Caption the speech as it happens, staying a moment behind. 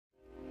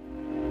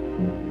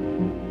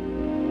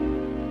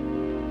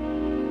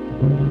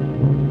In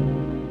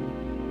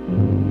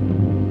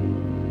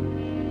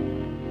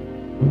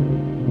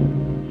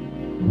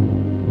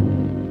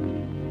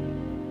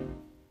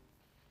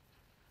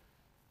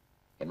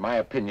my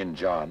opinion,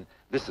 John,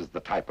 this is the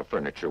type of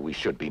furniture we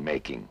should be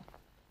making.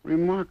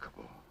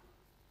 Remarkable.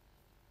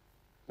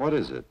 What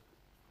is it?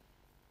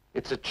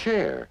 It's a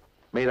chair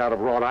made out of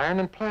wrought iron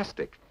and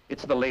plastic.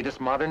 It's the latest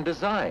modern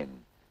design.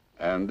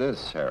 And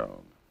this,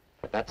 Harold?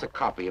 That's a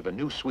copy of a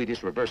new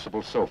Swedish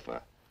reversible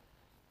sofa.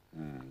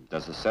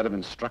 Does a set of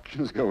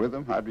instructions go with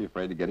them? I'd be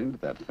afraid to get into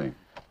that thing.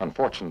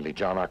 Unfortunately,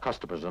 John, our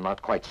customers are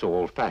not quite so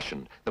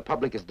old-fashioned. The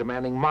public is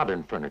demanding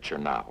modern furniture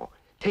now.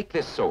 Take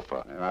this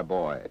sofa. My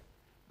boy,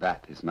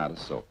 that is not a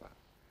sofa.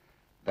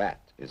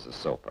 That is a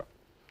sofa.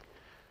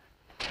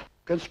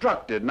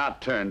 Constructed,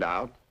 not turned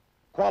out.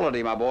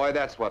 Quality, my boy,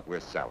 that's what we're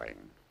selling.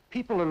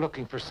 People are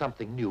looking for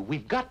something new.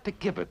 We've got to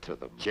give it to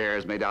them.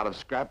 Chairs made out of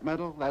scrap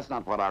metal? That's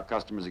not what our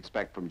customers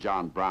expect from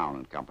John Brown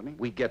and Company.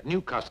 We get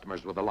new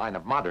customers with a line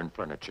of modern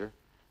furniture.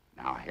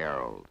 Now,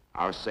 Harold,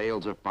 our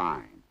sales are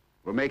fine.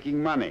 We're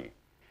making money.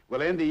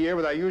 We'll end the year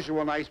with our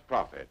usual nice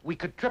profit. We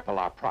could triple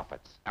our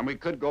profits. And we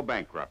could go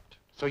bankrupt.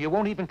 So you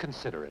won't even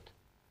consider it?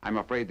 I'm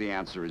afraid the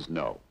answer is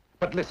no.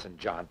 But listen,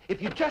 John,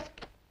 if you just...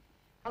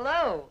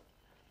 Hello.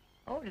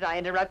 Oh, did I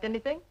interrupt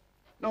anything?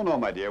 No, no,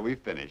 my dear, we've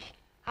finished.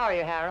 How are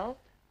you, Harold?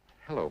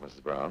 Hello,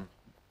 Mrs. Brown.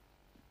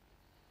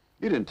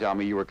 You didn't tell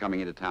me you were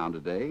coming into town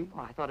today. Oh,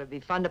 I thought it'd be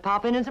fun to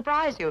pop in and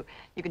surprise you.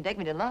 You can take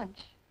me to lunch.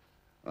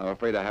 I'm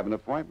afraid I have an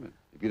appointment.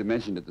 If you'd have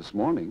mentioned it this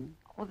morning.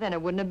 Well, then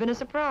it wouldn't have been a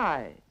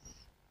surprise.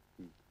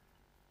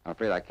 I'm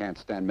afraid I can't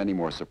stand many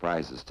more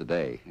surprises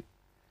today.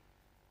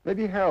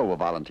 Maybe Harold will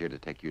volunteer to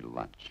take you to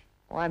lunch.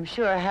 Oh, I'm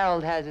sure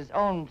Harold has his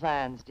own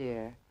plans,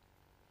 dear.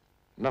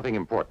 Nothing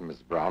important,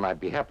 Mrs. Brown. I'd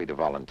be happy to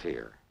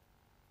volunteer.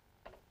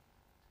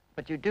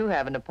 But you do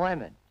have an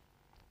appointment.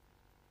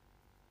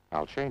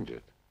 I'll change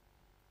it.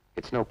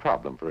 It's no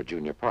problem for a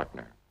junior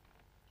partner.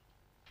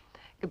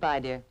 Goodbye,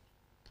 dear.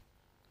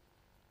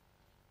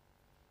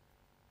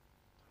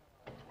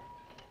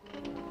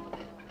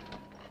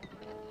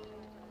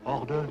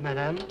 Hors d'œuvre,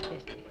 madame.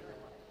 Yes.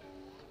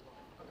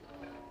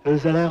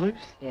 À la russe?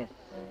 Yes.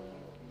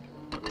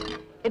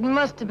 It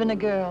must have been a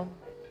girl.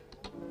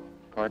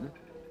 Pardon?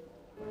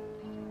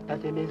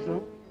 Pâté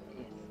maison?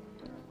 Yes.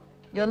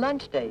 Your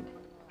lunch date.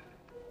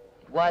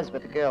 It was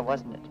with a girl,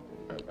 wasn't it?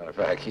 As a matter of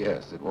fact,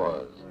 yes, it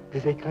was.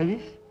 Des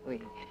écrevisses?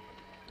 Oui.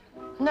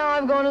 Now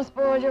I'm going to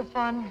spoil your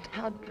fun.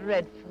 How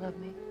dreadful of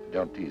me.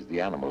 Don't tease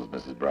the animals,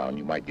 Mrs. Brown.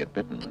 You might get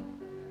bitten.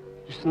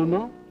 Du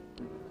saumon?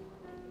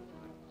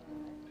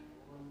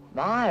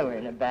 My, we're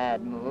in a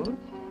bad mood.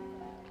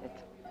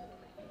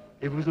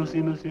 Et vous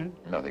aussi, monsieur?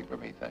 Nothing for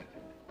me, thank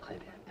you. Très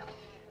bien,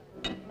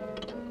 merci.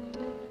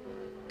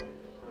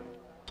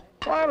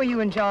 Why were you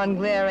and John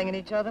glaring at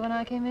each other when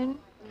I came in?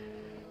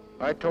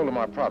 I told him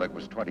our product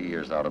was 20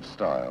 years out of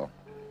style.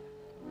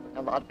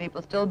 A lot of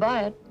people still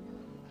buy it.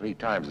 3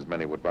 times as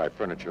many would buy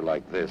furniture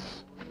like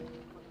this.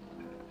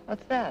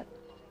 What's that?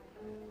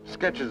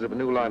 Sketches of a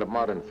new line of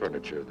modern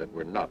furniture that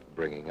we're not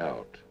bringing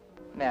out.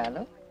 May I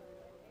look?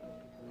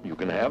 You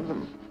can have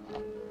them.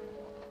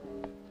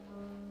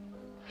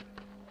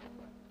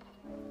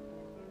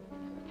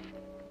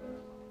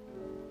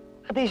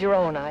 Are these your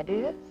own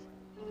ideas?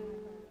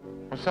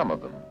 Well, some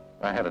of them.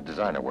 I had a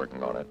designer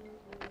working on it.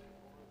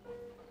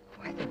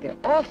 Oh, I think they're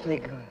awfully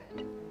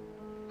good.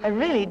 I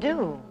really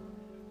do.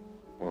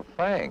 Well,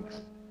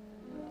 thanks.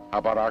 How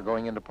about our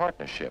going into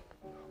partnership?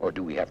 Or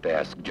do we have to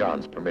ask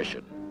John's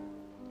permission?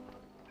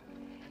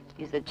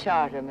 He's a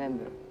charter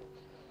member.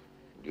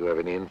 Do you have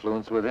any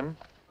influence with him?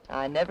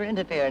 I never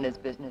interfere in his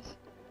business.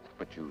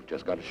 But you've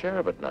just got a share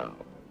of it now.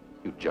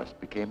 You just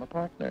became a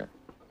partner.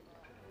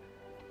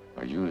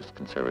 Are you as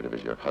conservative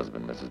as your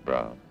husband, Mrs.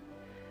 Brown?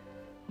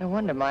 No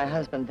wonder my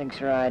husband thinks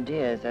your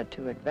ideas are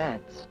too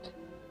advanced.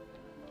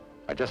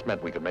 I just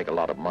meant we could make a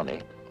lot of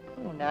money.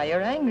 Oh, now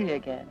you're angry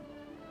again.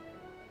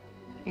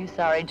 Are you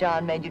sorry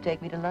John made you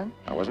take me to lunch?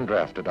 I wasn't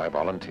drafted. I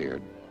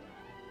volunteered.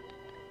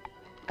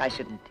 I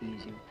shouldn't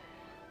tease you.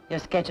 Your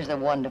sketches are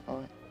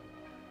wonderful.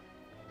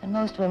 And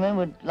most women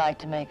would like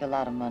to make a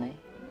lot of money.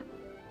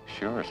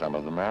 Sure, some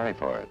of them marry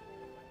for it.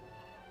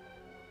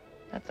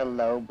 That's a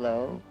low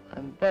blow.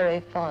 I'm very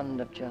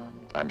fond of John.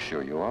 I'm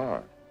sure you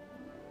are.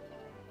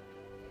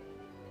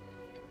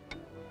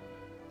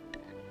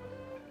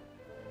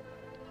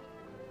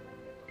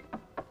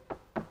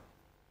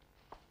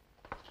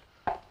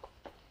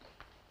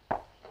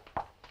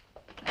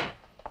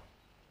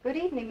 Good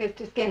evening,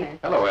 Mr. Skinner.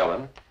 Hello,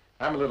 Ellen.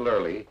 I'm a little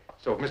early,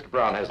 so if Mr.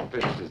 Brown hasn't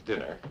finished his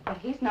dinner... Well,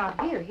 he's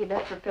not here. He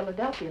left for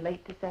Philadelphia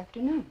late this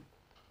afternoon.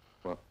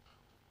 Well,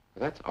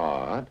 that's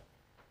odd.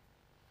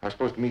 I was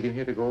supposed to meet him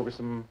here to go over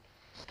some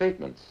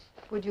statements.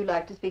 Would you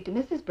like to speak to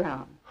Mrs.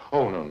 Brown?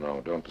 Oh, no,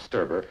 no, don't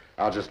disturb her.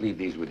 I'll just leave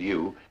these with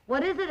you.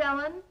 What is it,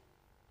 Ellen?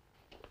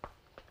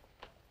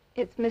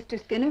 It's Mr.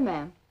 Skinner,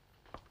 ma'am.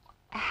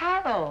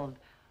 Harold.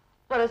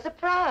 What a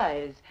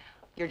surprise.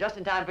 You're just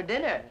in time for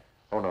dinner.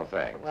 Oh, no,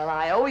 thanks. Well,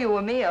 I owe you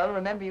a meal.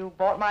 Remember, you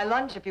bought my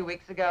lunch a few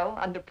weeks ago,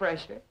 under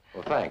pressure.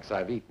 Well, thanks.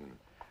 I've eaten.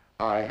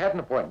 I had an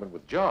appointment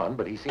with John,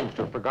 but he seems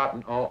to have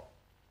forgotten all...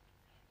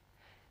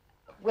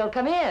 Well,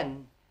 come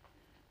in.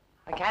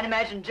 I can't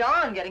imagine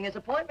John getting his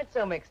appointment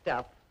so mixed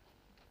up.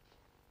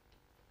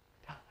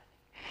 Darling,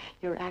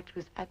 your act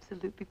was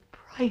absolutely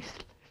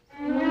priceless.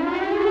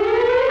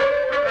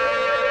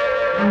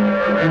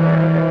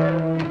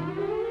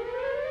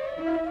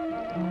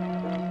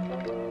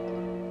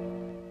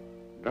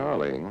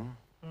 Darling,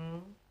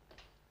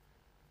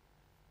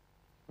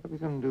 what are we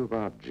going to do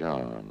about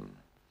John?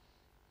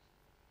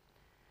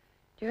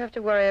 Do you have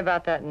to worry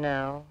about that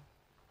now?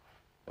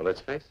 Well,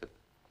 let's face it.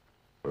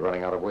 We're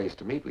running out of ways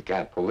to meet. We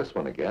can't pull this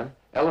one again.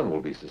 Ellen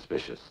will be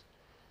suspicious.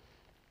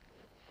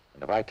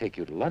 And if I take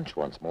you to lunch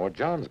once more,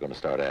 John's going to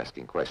start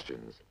asking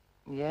questions.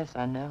 Yes,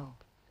 I know.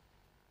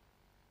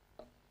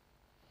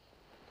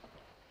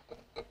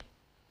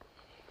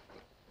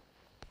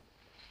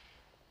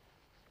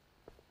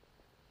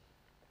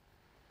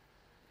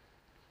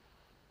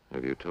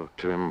 Have you talked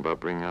to him about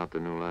bringing out the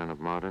new line of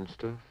modern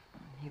stuff?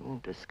 He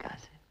won't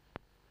discuss it.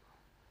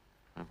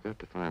 I've got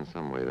to find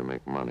some way to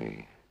make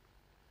money.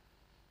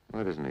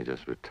 Why doesn't he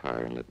just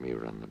retire and let me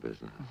run the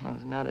business?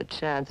 There's not a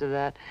chance of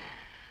that.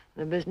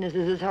 The business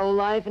is his whole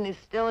life, and he's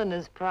still in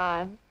his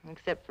prime,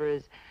 except for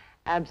his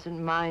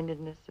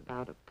absent-mindedness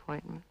about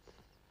appointments.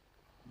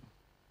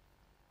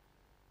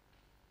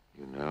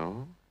 You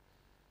know,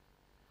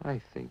 I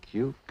think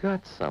you've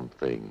got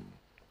something.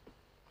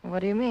 What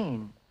do you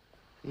mean?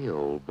 The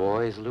old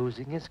boy's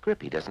losing his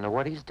grip. He doesn't know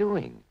what he's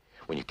doing.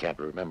 When you can't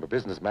remember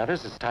business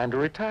matters, it's time to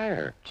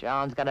retire.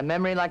 John's got a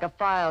memory like a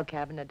file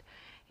cabinet.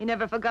 He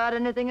never forgot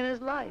anything in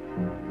his life.